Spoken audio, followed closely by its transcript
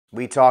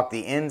We talk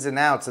the ins and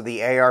outs of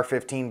the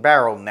AR-15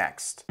 barrel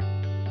next.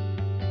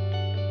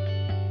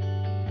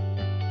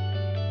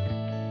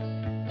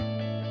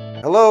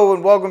 Hello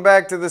and welcome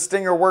back to the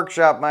STNGR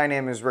Workshop. My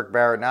name is Rick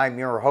Barrett and I'm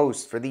your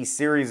host for these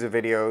series of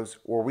videos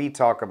where we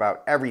talk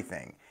about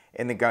everything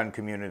in the gun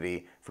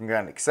community, from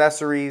gun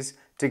accessories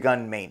to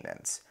gun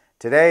maintenance.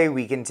 Today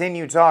we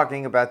continue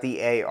talking about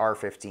the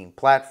AR-15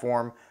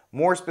 platform,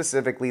 more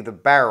specifically the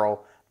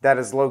barrel that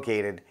is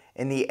located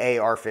in the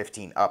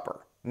AR-15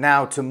 upper.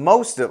 Now, to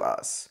most of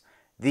us,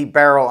 the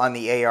barrel on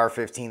the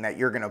AR-15 that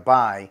you're going to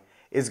buy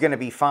is going to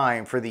be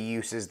fine for the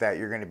uses that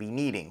you're going to be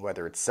needing,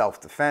 whether it's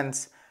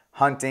self-defense,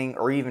 hunting,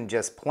 or even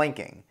just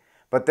plinking.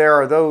 But there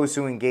are those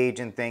who engage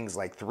in things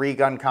like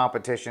 3-gun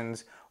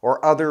competitions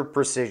or other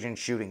precision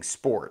shooting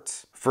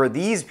sports. For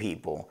these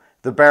people,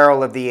 the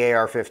barrel of the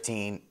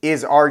AR-15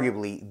 is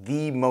arguably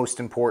the most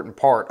important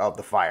part of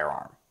the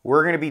firearm.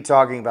 We're going to be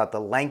talking about the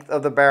length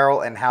of the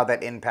barrel and how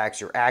that impacts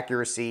your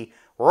accuracy.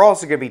 We're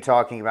also going to be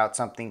talking about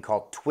something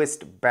called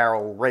twist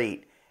barrel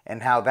rate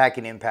and how that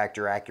can impact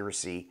your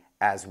accuracy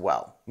as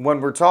well.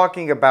 When we're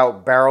talking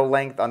about barrel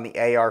length on the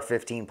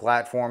AR-15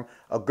 platform,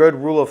 a good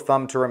rule of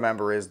thumb to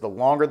remember is the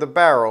longer the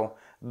barrel,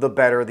 the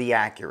better the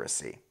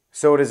accuracy.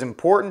 So it is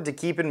important to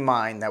keep in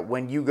mind that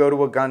when you go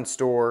to a gun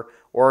store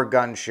or a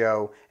gun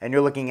show and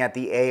you're looking at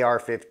the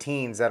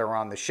AR-15s that are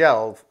on the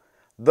shelf,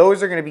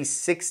 those are going to be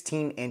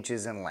 16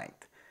 inches in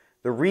length.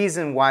 The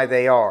reason why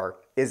they are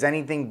is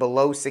anything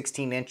below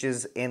 16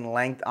 inches in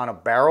length on a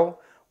barrel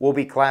will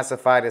be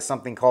classified as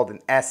something called an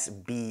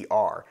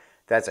SBR.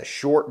 That's a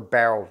short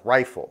barreled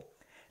rifle.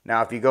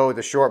 Now, if you go with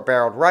a short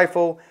barreled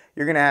rifle,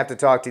 you're going to have to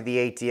talk to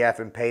the ATF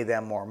and pay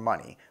them more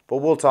money. But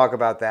we'll talk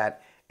about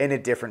that in a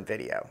different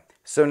video.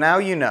 So now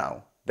you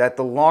know that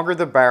the longer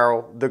the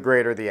barrel, the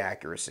greater the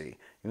accuracy.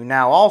 You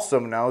now also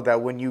know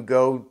that when you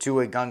go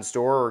to a gun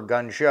store or a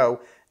gun show,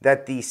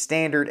 that the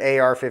standard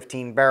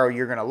AR-15 barrel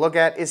you're going to look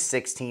at is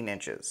 16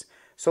 inches.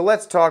 So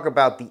let's talk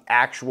about the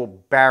actual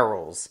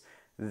barrels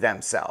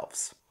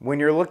themselves. When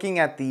you're looking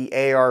at the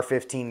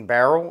AR-15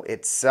 barrel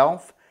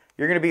itself,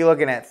 you're going to be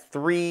looking at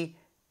 3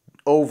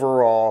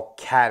 overall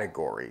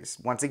categories.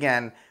 Once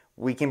again,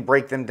 we can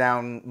break them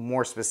down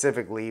more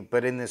specifically,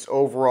 but in this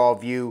overall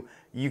view,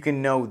 you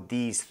can know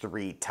these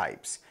 3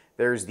 types.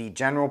 There's the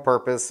general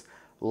purpose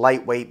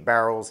lightweight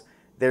barrels,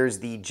 there's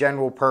the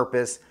general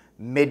purpose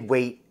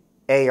midweight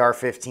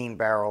AR-15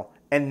 barrel,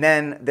 and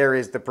then there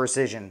is the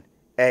precision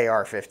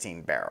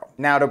AR-15 barrel.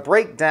 Now, to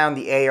break down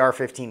the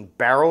AR-15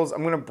 barrels,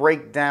 I'm going to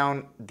break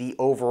down the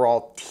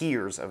overall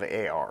tiers of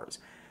ARs.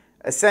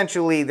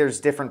 Essentially, there's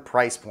different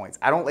price points.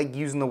 I don't like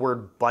using the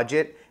word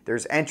budget.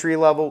 There's entry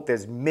level,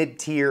 there's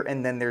mid-tier,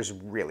 and then there's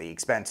really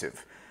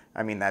expensive.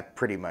 I mean, that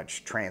pretty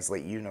much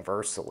translates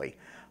universally.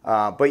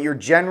 But your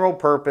general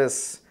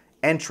purpose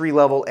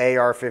entry-level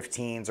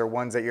AR-15s are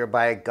ones that you'll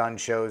buy at gun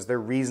shows.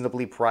 They're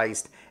reasonably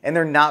priced, and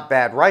they're not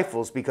bad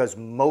rifles because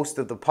most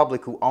of the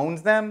public who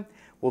owns them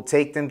will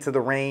take them to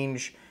the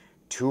range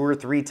 2 or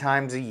 3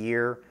 times a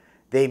year.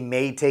 They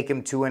may take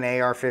them to an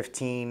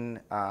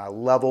AR-15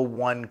 level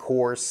 1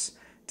 course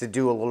to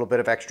do a little bit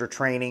of extra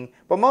training,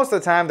 but most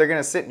of the time they're going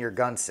to sit in your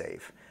gun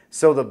safe.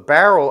 So the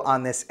barrel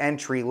on this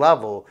entry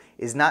level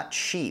is not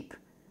cheap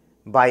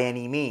by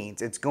any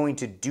means. It's going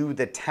to do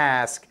the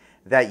task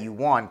that you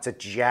want. It's a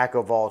jack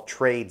of all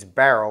trades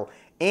barrel,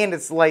 and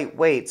it's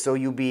lightweight, so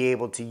you'll be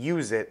able to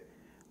use it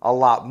a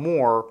lot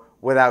more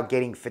without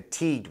getting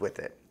fatigued with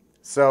it.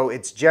 So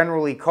it's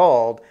generally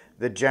called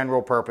the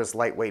general purpose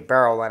lightweight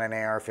barrel on an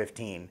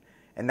AR-15,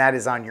 and that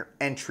is on your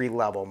entry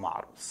level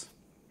models.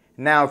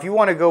 Now, if you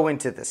want to go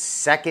into the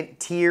second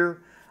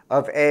tier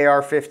of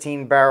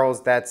AR-15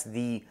 barrels, that's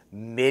the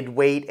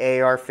midweight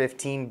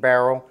AR-15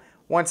 barrel.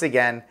 Once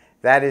again,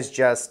 that is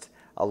just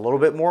a little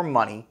bit more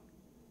money,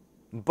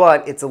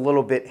 but it's a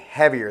little bit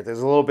heavier.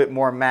 There's a little bit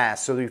more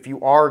mass. So if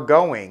you are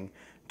going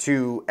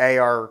to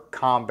AR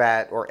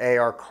combat or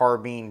AR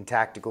carbine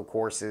tactical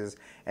courses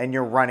and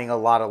you're running a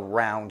lot of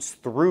rounds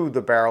through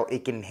the barrel,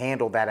 it can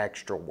handle that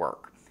extra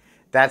work.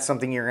 That's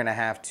something you're going to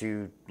have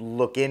to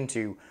look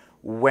into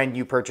when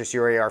you purchase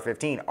your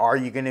AR-15. Are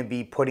you going to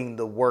be putting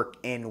the work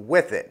in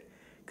with it?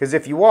 Because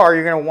if you are,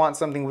 you're going to want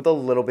something with a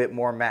little bit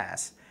more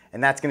mass.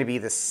 And that's going to be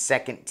the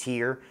second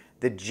tier,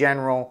 the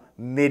general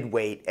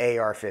midweight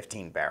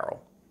AR-15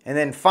 barrel. And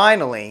then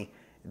finally,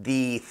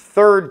 the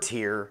third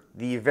tier,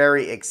 the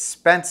very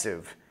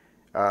expensive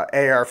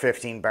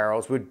AR-15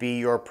 barrels would be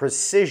your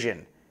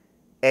precision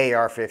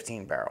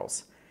AR-15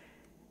 barrels.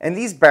 And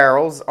these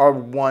barrels are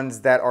ones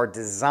that are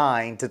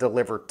designed to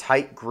deliver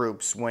tight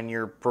groups when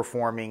you're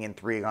performing in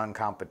 3-gun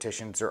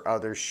competitions or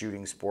other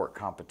shooting sport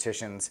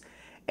competitions.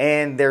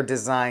 And they're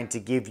designed to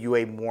give you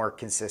a more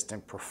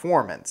consistent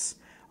performance.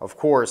 Of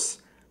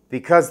course,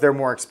 because they're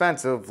more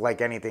expensive,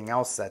 like anything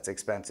else that's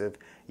expensive,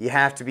 you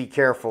have to be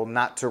careful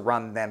not to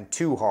run them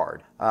too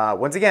hard.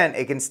 Once again,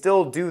 it can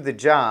still do the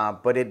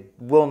job, but it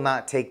will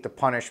not take the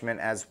punishment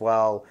as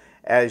well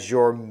as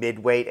your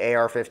midweight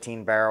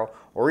AR-15 barrel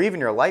or even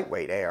your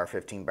lightweight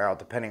AR-15 barrel,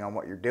 depending on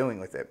what you're doing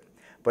with it.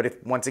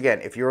 But once again,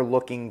 if you're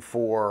looking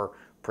for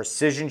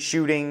precision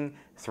shooting,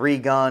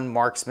 3-gun,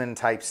 marksman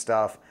type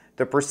stuff.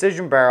 The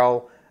precision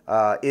barrel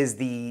is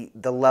the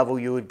level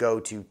you would go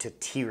to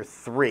tier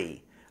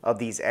 3 of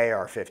these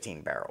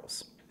AR-15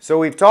 barrels. So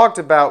we've talked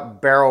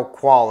about barrel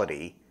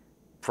quality,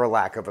 for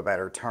lack of a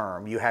better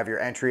term. You have your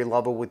entry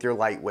level with your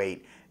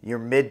lightweight, your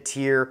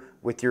mid-tier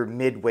with your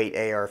mid-weight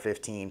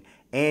AR-15,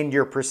 and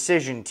your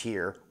precision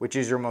tier, which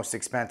is your most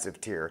expensive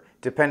tier.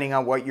 Depending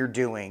on what you're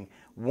doing,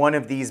 one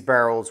of these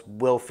barrels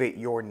will fit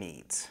your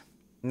needs.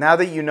 Now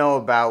that you know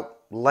about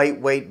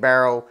lightweight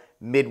barrel,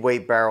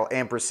 mid-weight barrel,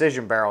 and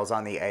precision barrels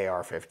on the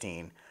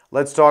AR-15,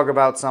 let's talk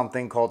about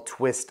something called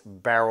twist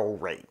barrel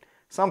rate.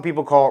 Some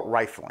people call it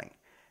rifling.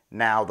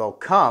 Now they'll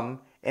come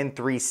in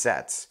 3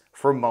 sets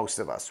for most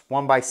of us: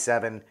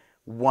 1x7,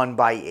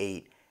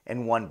 1x8,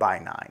 and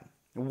 1x9.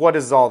 What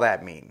does all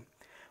that mean?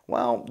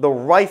 Well, the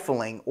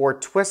rifling or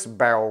twist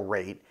barrel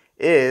rate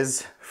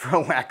is,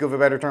 for lack of a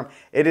better term,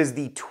 it is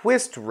the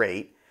twist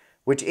rate,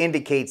 which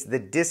indicates the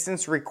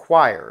distance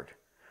required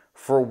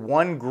for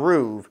one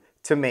groove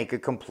to make a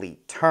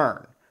complete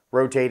turn,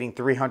 rotating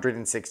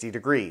 360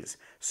 degrees.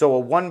 So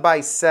a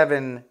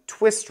 1x7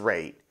 twist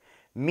rate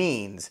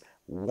means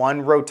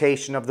 1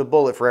 rotation of the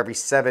bullet for every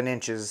 7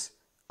 inches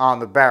on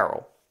the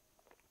barrel.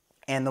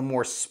 And the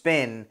more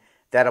spin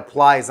that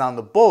applies on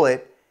the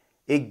bullet,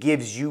 it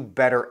gives you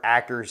better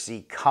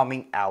accuracy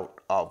coming out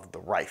of the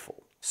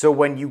rifle. So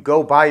when you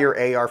go buy your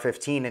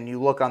AR-15 and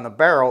you look on the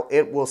barrel,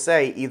 it will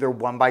say either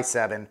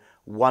 1x7,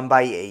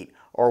 1x8,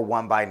 or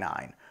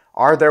 1x9.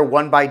 Are there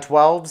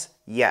 1x12s?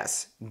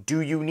 Yes. Do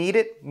you need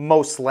it?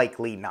 Most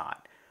likely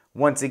not.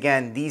 Once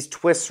again, these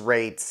twist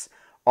rates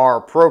are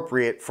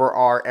appropriate for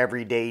our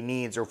everyday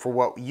needs or for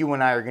what you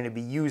and I are going to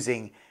be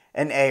using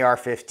an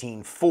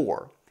AR-15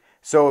 for.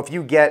 So if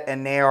you get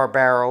an AR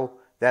barrel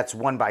that's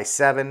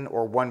 1x7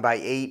 or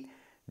 1x8,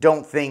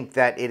 don't think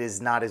that it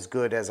is not as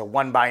good as a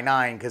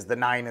 1x9 because the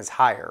 9 is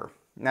higher.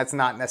 That's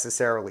not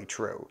necessarily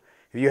true.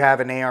 If you have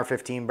an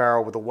AR-15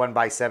 barrel with a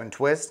 1x7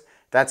 twist,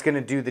 that's going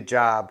to do the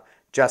job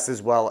just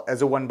as well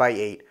as a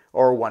 1x8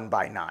 or a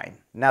 1x9.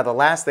 Now the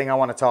last thing I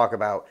want to talk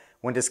about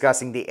when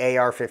discussing the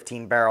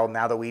AR-15 barrel,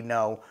 now that we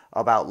know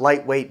about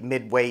lightweight,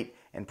 midweight,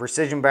 and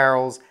precision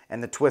barrels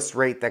and the twist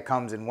rate that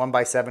comes in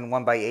 1x7,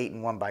 1x8,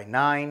 and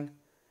 1x9,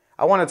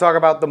 I want to talk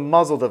about the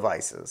muzzle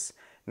devices.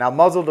 Now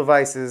muzzle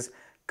devices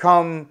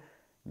come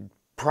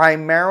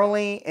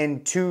primarily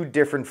in 2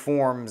 different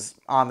forms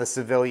on the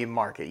civilian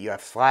market. You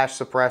have flash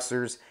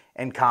suppressors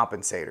and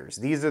compensators.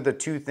 These are the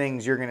 2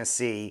 things you're going to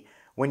see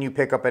when you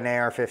pick up an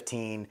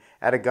AR-15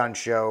 at a gun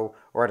show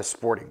or at a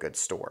sporting goods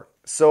store.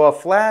 So a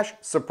flash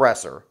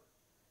suppressor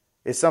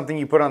is something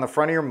you put on the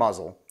front of your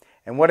muzzle,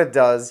 and what it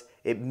does,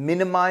 it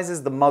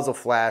minimizes the muzzle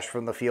flash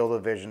from the field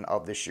of vision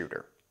of the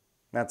shooter.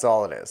 That's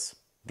all it is.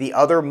 The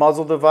other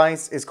muzzle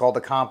device is called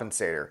a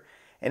compensator,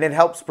 and it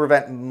helps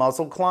prevent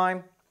muzzle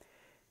climb.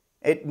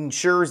 It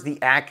ensures the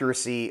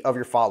accuracy of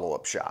your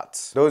follow-up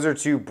shots. Those are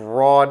 2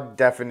 broad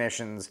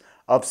definitions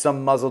of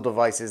some muzzle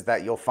devices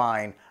that you'll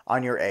find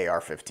on your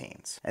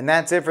AR-15s. And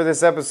that's it for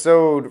this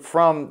episode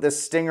from the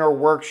STNGR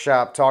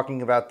Workshop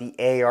talking about the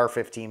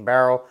AR-15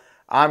 barrel.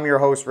 I'm your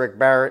host, Rick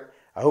Barrett.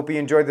 I hope you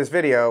enjoyed this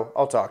video.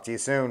 I'll talk to you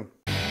soon.